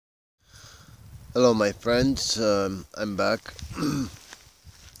Hello, my friends. I'm back.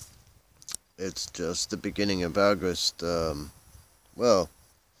 It's just the beginning of August. Well,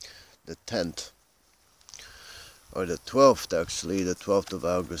 the 10th or the 12th, actually, the 12th of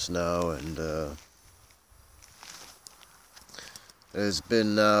August now, and it's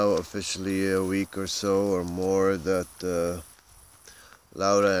been now officially a week or so or more that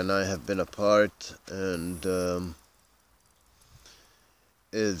Laura and I have been apart, and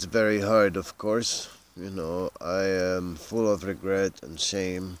it's very hard, of course. I am full of regret and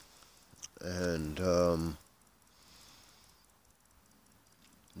shame, and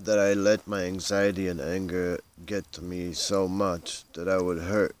that I let my anxiety and anger get to me so much that I would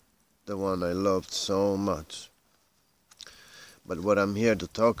hurt the one I loved so much. But what I'm here to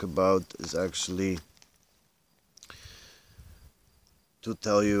talk about is actually to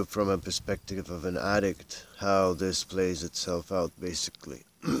tell you from a perspective of an addict how this plays itself out, basically.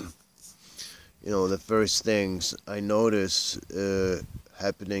 The first things I notice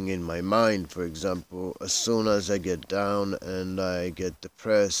happening in my mind, for example, as soon as I get down and I get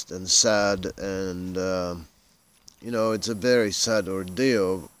depressed and sad and it's a very sad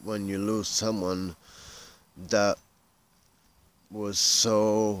ordeal when you lose someone that was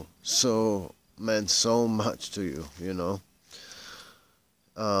so meant so much to you.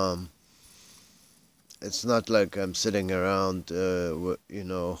 Um, it's not like I'm sitting around,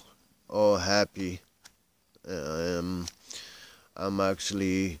 all happy. Um, I'm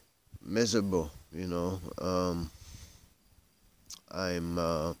actually miserable,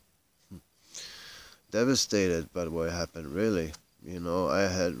 I'm devastated by what happened, really. I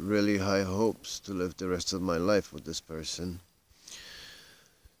had really high hopes to live the rest of my life with this person.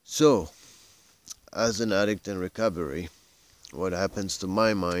 So, as an addict in recovery, what happens to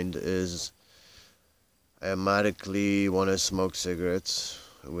my mind is I automatically want to smoke cigarettes,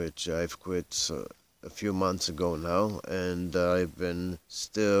 which I've quit a few months ago now, and I've been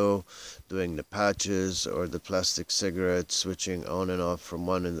still doing the patches or the plastic cigarettes, switching on and off from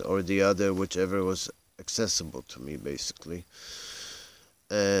one or the other, whichever was accessible to me, basically.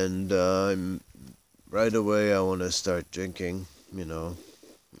 And right away I want to start drinking.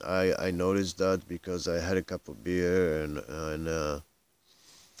 I noticed that because I had a cup of beer, and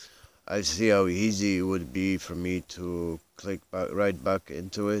I see how easy it would be for me to click back right back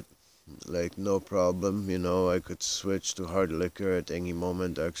into it. Like, no problem. I could switch to hard liquor at any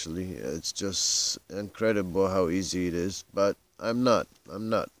moment. Actually, it's just incredible how easy it is. But I'm not.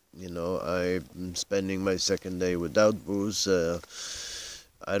 I'm spending my second day without booze.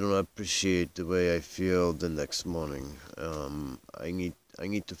 I don't appreciate the way I feel the next morning. I need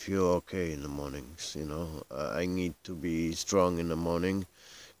to feel okay in the mornings. I need to be strong in the morning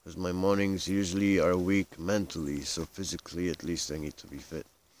because my mornings usually are weak mentally, so physically at least I need to be fit.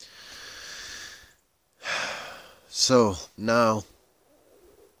 So now,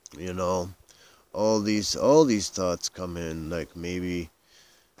 you know, all these thoughts come in, like maybe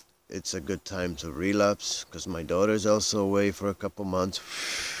it's a good time to relapse because my daughter's also away for a couple months.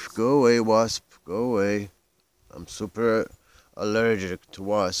 Go away, wasp, go away. I'm super allergic to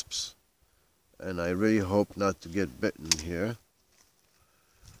wasps, and I really hope not to get bitten here.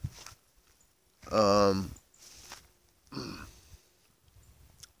 Um,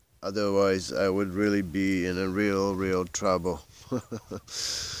 Otherwise, I would really be in a real trouble.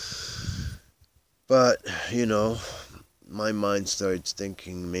 But, my mind starts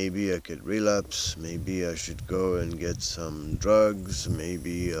thinking maybe I could relapse, maybe I should go and get some drugs,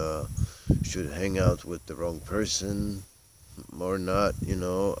 maybe should hang out with the wrong person or not.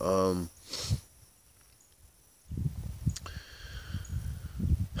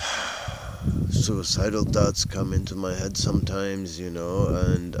 Suicidal thoughts come into my head sometimes,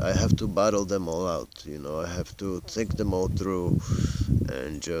 and I have to battle them all out. I have to think them all through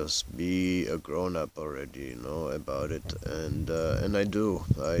and just be a grown up already, about it. And I do.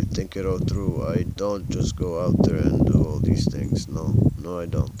 I think it all through. I don't just go out there and do all these things. No, I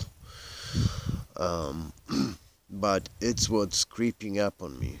don't. Um, but it's what's creeping up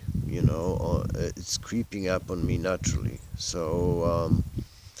on me. It's creeping up on me naturally. So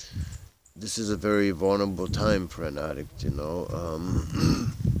this is a very vulnerable time for an addict.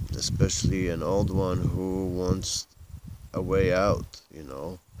 Especially an old one who wants a way out.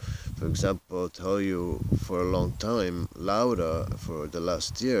 For example, I'll tell you, for a long time, Laura, for the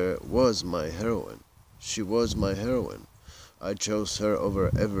last year, was my heroine. She was my heroine. I chose her over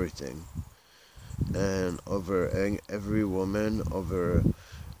everything, and over every woman, over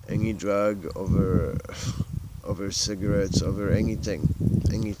any drug, over cigarettes, over anything.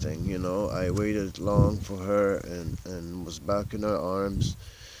 I waited long for her and was back in her arms,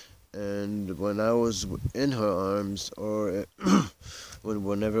 And when I was in her arms, or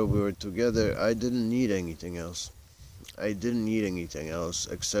whenever we were together, I didn't need anything else. I didn't need anything else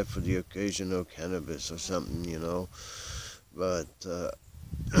except for the occasional cannabis or something, you know. But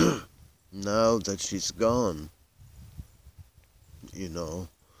now that she's gone, you know,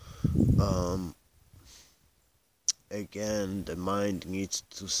 um, again, the mind needs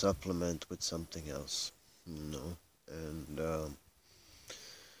to supplement with something else, you know. And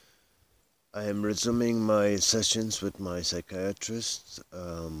I am resuming my sessions with my psychiatrist,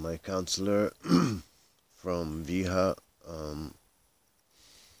 my counselor from VIHA,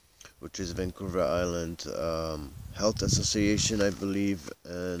 which is Vancouver Island Health Association, I believe,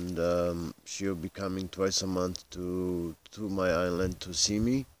 and she'll be coming twice a month to my island to see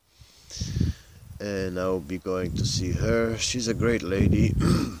me, and I'll be going to see her. She's a great lady,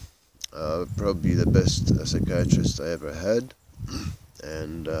 probably the best psychiatrist I ever had,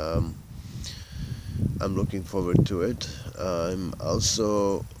 and I'm looking forward to it. I'm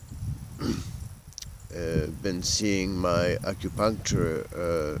also been seeing my acupuncture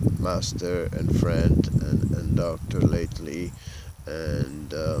master and friend and doctor lately,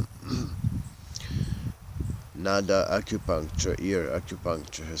 and Nada acupuncture, ear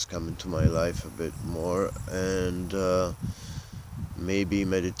acupuncture, has come into my life a bit more, and maybe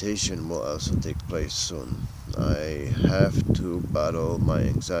meditation will also take place soon. I have to battle my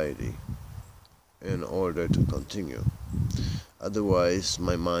anxiety in order to continue. Otherwise,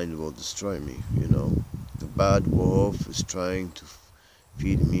 my mind will destroy me, you know. The bad wolf is trying to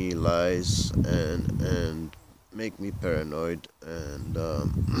feed me lies and make me paranoid, and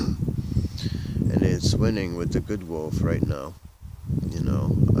and it's winning with the good wolf right now. You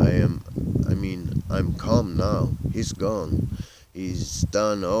know, I'm calm now. He's gone. He's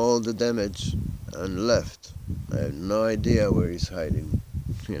done all the damage and left. I have no idea where he's hiding,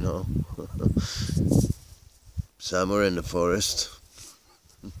 you know. Somewhere in the forest.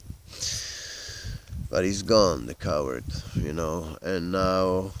 But he's gone, the coward, you know, and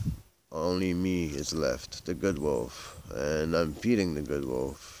now only me is left, the good wolf. And I'm feeding the good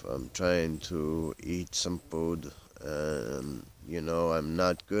wolf. I'm trying to eat some food, and, you know, I'm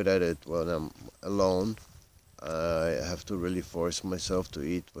not good at it when I'm alone. I have to really force myself to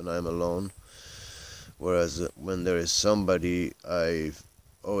eat when I'm alone. Whereas when there is somebody, I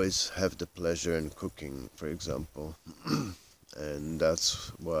always have the pleasure in cooking, for example. And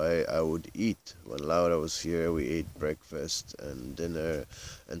that's why I would eat. When Laura was here, we ate breakfast and dinner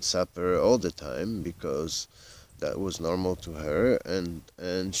and supper all the time because that was normal to her,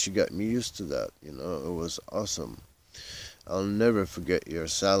 and she got me used to that, you know. It was awesome. I'll never forget your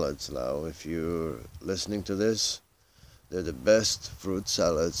salads, Lau. If you're listening to this, they're the best fruit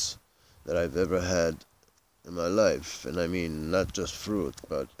salads that I've ever had in my life. And I mean not just fruit,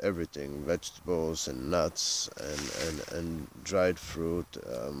 but everything, vegetables and nuts and dried fruit,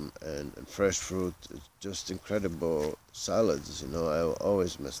 and fresh fruit. It's just incredible salads, you know. I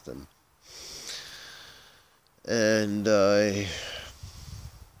always miss them. And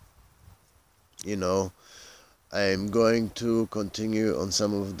you know, I'm going to continue on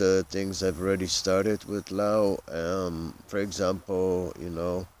some of the things I've already started with Lao. For example, you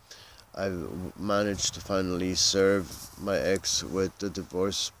know, I've managed to finally serve my ex with the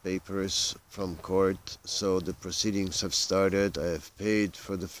divorce papers from court, so the proceedings have started. I have paid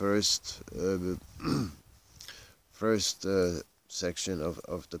for the first section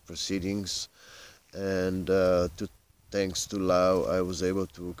of the proceedings, and thanks to Lao, I was able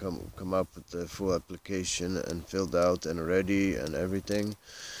to come up with the full application and filled out and ready and everything.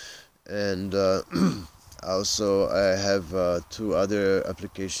 And also, I have two other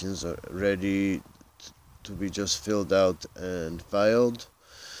applications ready to be just filled out and filed,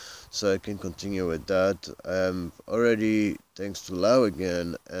 so I can continue with that. I'm already, thanks to Lao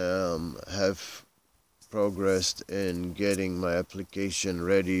again, have progressed in getting my application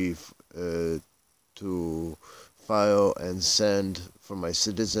ready to file and send for my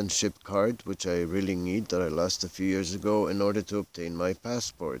citizenship card, which I really need, that I lost a few years ago, in order to obtain my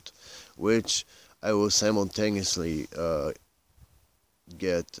passport, which I will simultaneously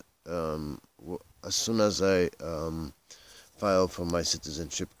get as soon as I file for my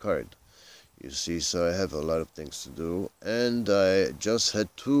citizenship card. You see, so I have a lot of things to do, and I just had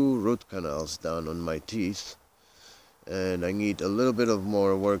 2 root canals done on my teeth, and I need a little bit of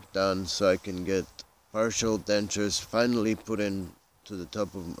more work done so I can get partial dentures finally put in to the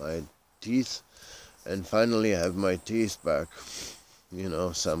top of my teeth, and finally have my teeth back, you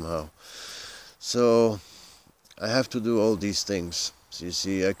know, somehow. So I have to do all these things. So you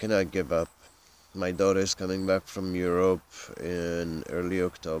see, I cannot give up. My daughter is coming back from Europe in early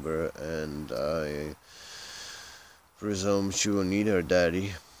October, and I presume she will need her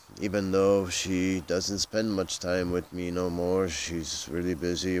daddy. Even though she doesn't spend much time with me no more, she's really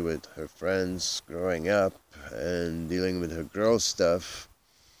busy with her friends growing up and dealing with her girl stuff.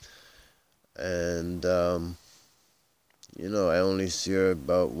 And, I only see her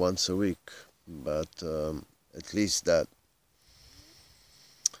about once a week, but at least that.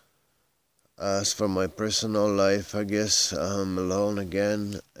 As for my personal life, I guess I'm alone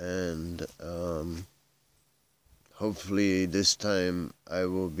again, and hopefully this time I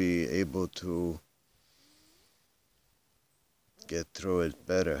will be able to get through it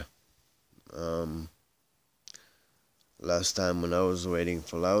better. Um, Last time when I was waiting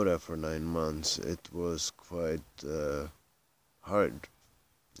for Laura for 9 months, it was quite hard.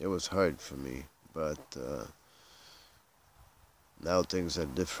 It was hard for me, but now things are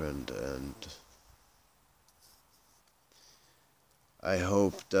different, and I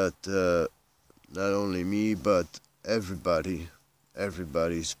hope that not only me, but everybody's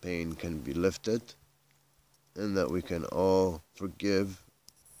pain can be lifted, and that we can all forgive,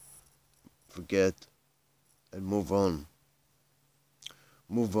 forget, and move on.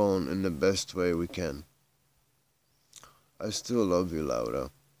 Move on in the best way we can. I still love you, Laura,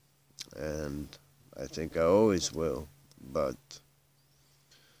 and I think I always will, but,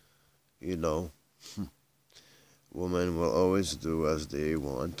 you know, women will always do as they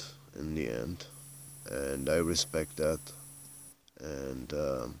want in the end, and I respect that, and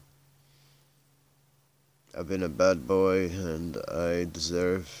I've been a bad boy, and I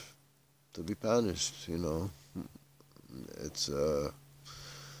deserve to be punished, It's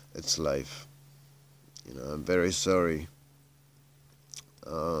it's life. I'm very sorry.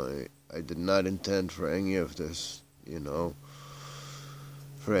 I did not intend for any of this,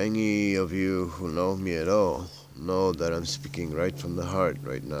 For any of you who know me at all, know that I'm speaking right from the heart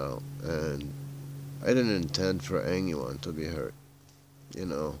right now, and I didn't intend for anyone to be hurt, you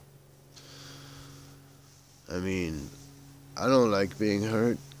know. I mean, I don't like being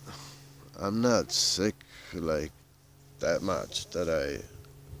hurt. I'm not sick like that much that I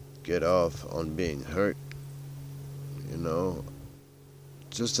get off on being hurt, you know.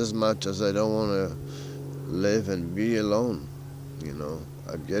 Just as much as I don't want to live and be alone,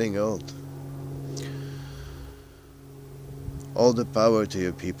 I'm getting old. All the power to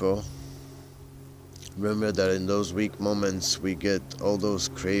you people. Remember that in those weak moments we get all those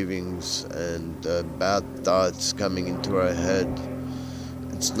cravings and bad thoughts coming into our head.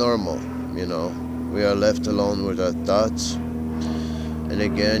 It's normal, you know. We are left alone with our thoughts. And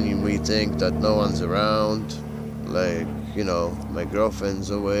again, we think that no one's around. Like, my girlfriend's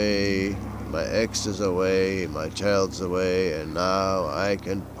away, my ex is away, my child's away, and now I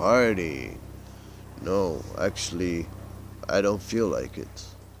can party. No, actually, I don't feel like it.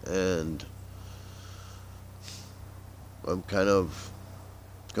 And I'm kind of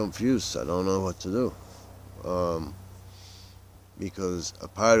confused. I don't know what to do. Because a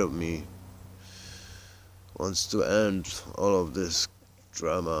part of me wants to end all of this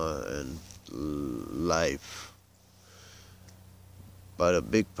drama and life. But a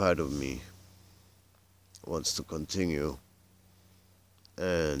big part of me wants to continue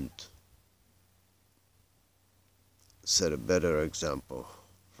and set a better example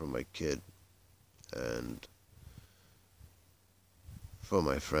for my kid and for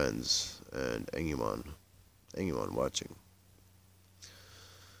my friends and anyone watching.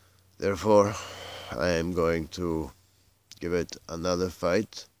 Therefore, I am going to give it another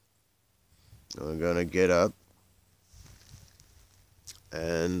fight. I'm gonna get up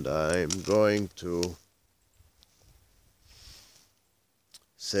and I'm going to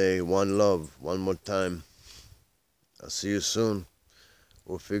say one love one more time. I'll see you soon.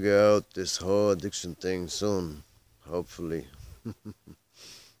 We'll figure out this whole addiction thing soon, hopefully.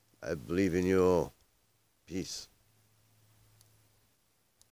 I believe in you all. Peace.